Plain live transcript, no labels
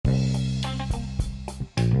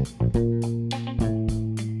How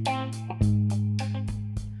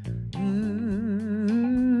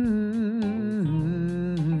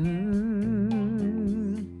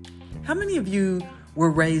many of you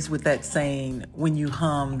were raised with that saying, when you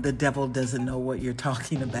hum, the devil doesn't know what you're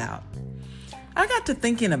talking about? I got to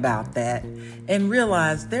thinking about that and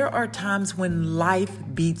realized there are times when life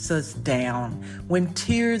beats us down, when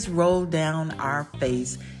tears roll down our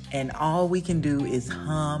face, and all we can do is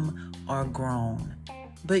hum or groan.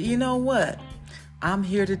 But you know what? I'm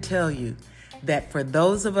here to tell you that for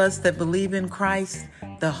those of us that believe in Christ,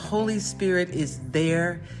 the Holy Spirit is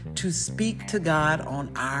there to speak to God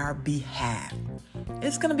on our behalf.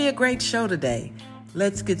 It's going to be a great show today.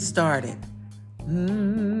 Let's get started.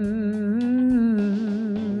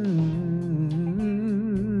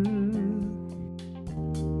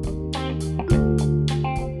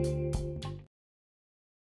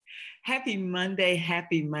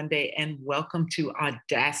 Happy Monday, and welcome to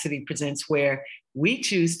Audacity Presents, where we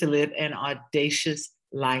choose to live an audacious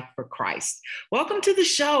life for Christ. Welcome to the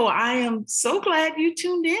show. I am so glad you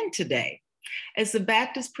tuned in today. As the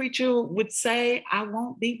Baptist preacher would say, I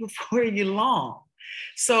won't be before you long.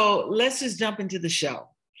 So let's just jump into the show.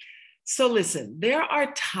 So listen, there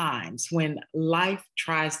are times when life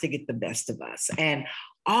tries to get the best of us, and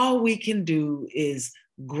all we can do is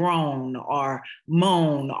groan or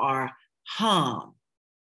moan or hum.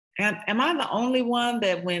 And am I the only one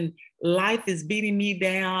that when life is beating me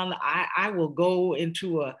down, I will go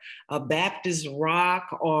into a Baptist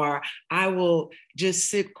rock, or I will just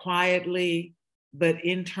sit quietly, but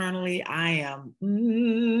internally I am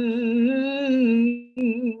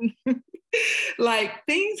like,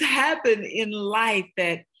 things happen in life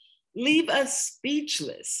that leave us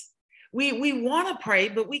speechless. We want to pray,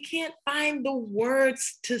 but we can't find the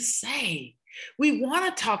words to say. We want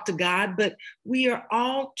to talk to God, but we are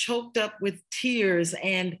all choked up with tears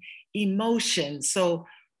and emotion. So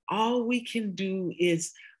all we can do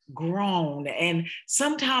is groan. And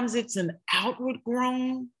sometimes it's an outward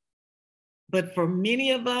groan. But for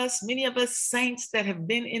many of us saints that have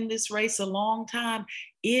been in this race a long time,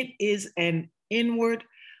 it is an inward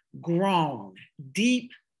groan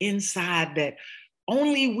deep inside that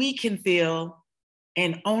only we can feel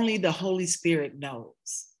and only the Holy Spirit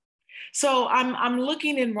knows. So I'm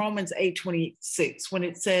looking in Romans 8:26 when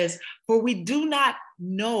it says, for we do not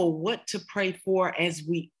know what to pray for as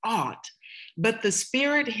we ought, but the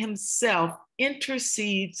Spirit himself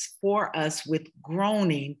intercedes for us with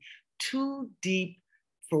groaning too deep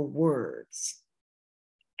for words.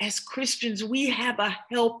 As Christians, we have a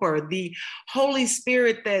helper, the Holy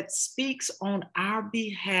Spirit, that speaks on our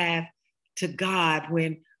behalf to God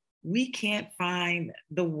when we can't find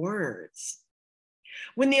the words.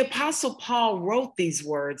 When the Apostle Paul wrote these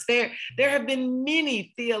words, there have been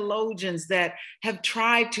many theologians that have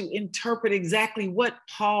tried to interpret exactly what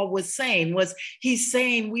Paul was saying. Was he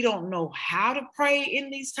saying we don't know how to pray in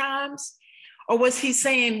these times? Or was he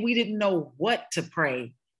saying we didn't know what to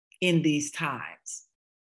pray in these times?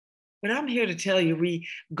 But I'm here to tell you,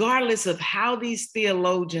 regardless of how these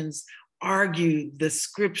theologians argue the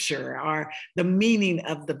scripture or the meaning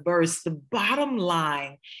of the verse, the bottom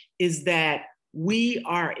line is that we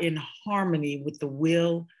are in harmony with the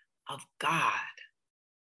will of God.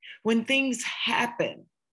 When things happen,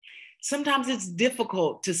 sometimes it's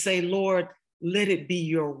difficult to say, Lord, let it be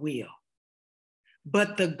your will.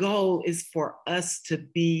 But the goal is for us to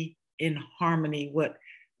be in harmony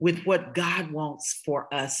with what God wants for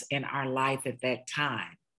us in our life at that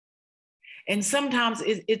time. And sometimes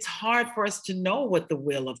it's hard for us to know what the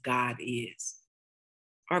will of God is.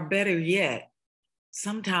 Or better yet,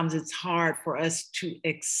 sometimes it's hard for us to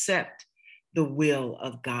accept the will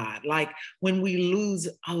of God. Like when we lose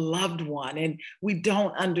a loved one and we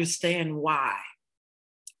don't understand why.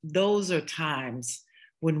 Those are times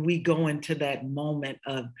when we go into that moment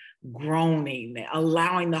of groaning,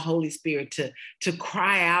 allowing the Holy Spirit to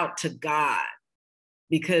cry out to God,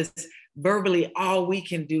 because verbally all we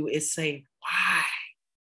can do is say, why?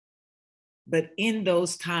 But in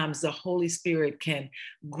those times, the Holy Spirit can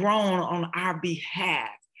groan on our behalf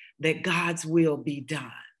that God's will be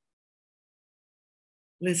done.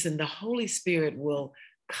 Listen, the Holy Spirit will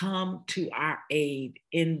come to our aid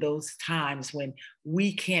in those times when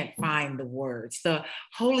we can't find the words. The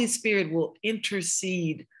Holy Spirit will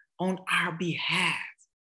intercede on our behalf.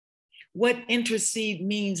 What intercede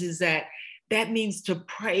means is that means to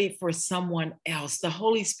pray for someone else. The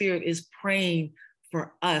Holy Spirit is praying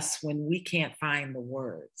for us when we can't find the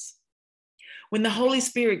words. When the Holy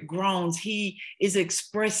Spirit groans, he is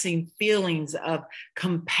expressing feelings of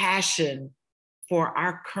compassion for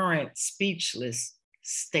our current speechless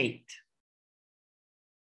state.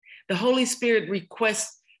 The Holy Spirit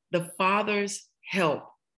requests the Father's help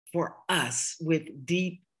for us with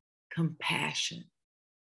deep compassion.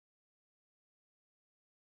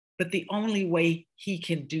 But the only way he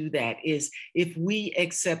can do that is if we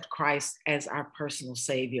accept Christ as our personal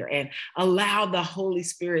Savior and allow the Holy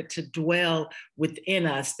Spirit to dwell within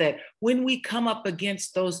us, that when we come up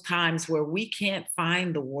against those times where we can't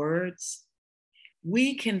find the words,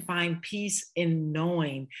 we can find peace in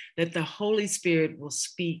knowing that the Holy Spirit will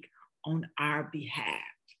speak on our behalf.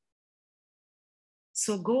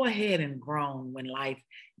 So go ahead and groan when life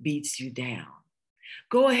beats you down.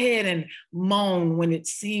 Go ahead and moan when it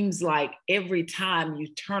seems like every time you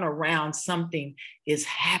turn around, something is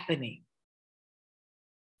happening.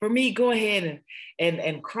 For me, go ahead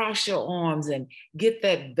and cross your arms and get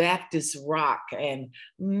that Baptist rock and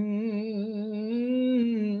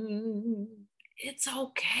it's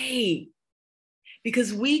okay.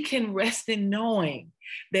 Because we can rest in knowing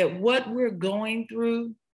that what we're going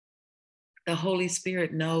through, the Holy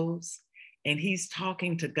Spirit knows, and he's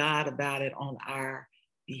talking to God about it on our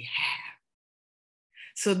behalf.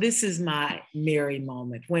 So this is my Mary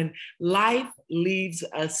moment. When life leaves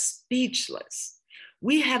us speechless,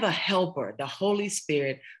 we have a helper, the Holy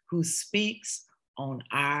Spirit, who speaks on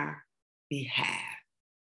our behalf.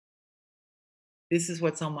 This is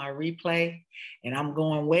what's on my replay, and I'm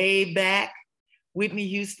going way back. Whitney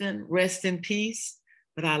Houston, rest in peace.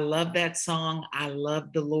 But I love that song. I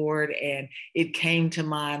love the Lord. And it came to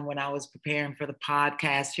mind when I was preparing for the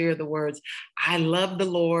podcast. Here are the words. I love the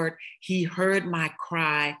Lord. He heard my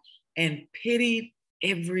cry and pitied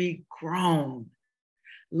every groan.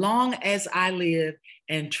 Long as I live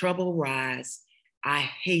and trouble rise, I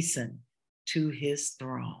hasten to his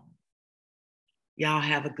throne. Y'all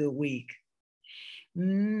have a good week.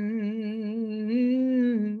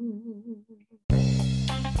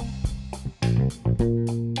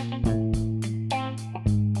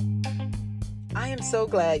 I am so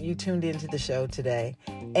glad you tuned into the show today.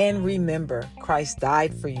 And remember, Christ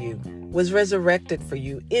died for you, was resurrected for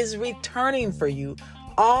you, is returning for you,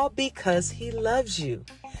 all because he loves you.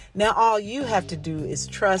 Now, all you have to do is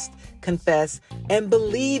trust, confess, and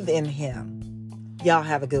believe in him. Y'all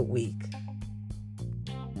have a good week.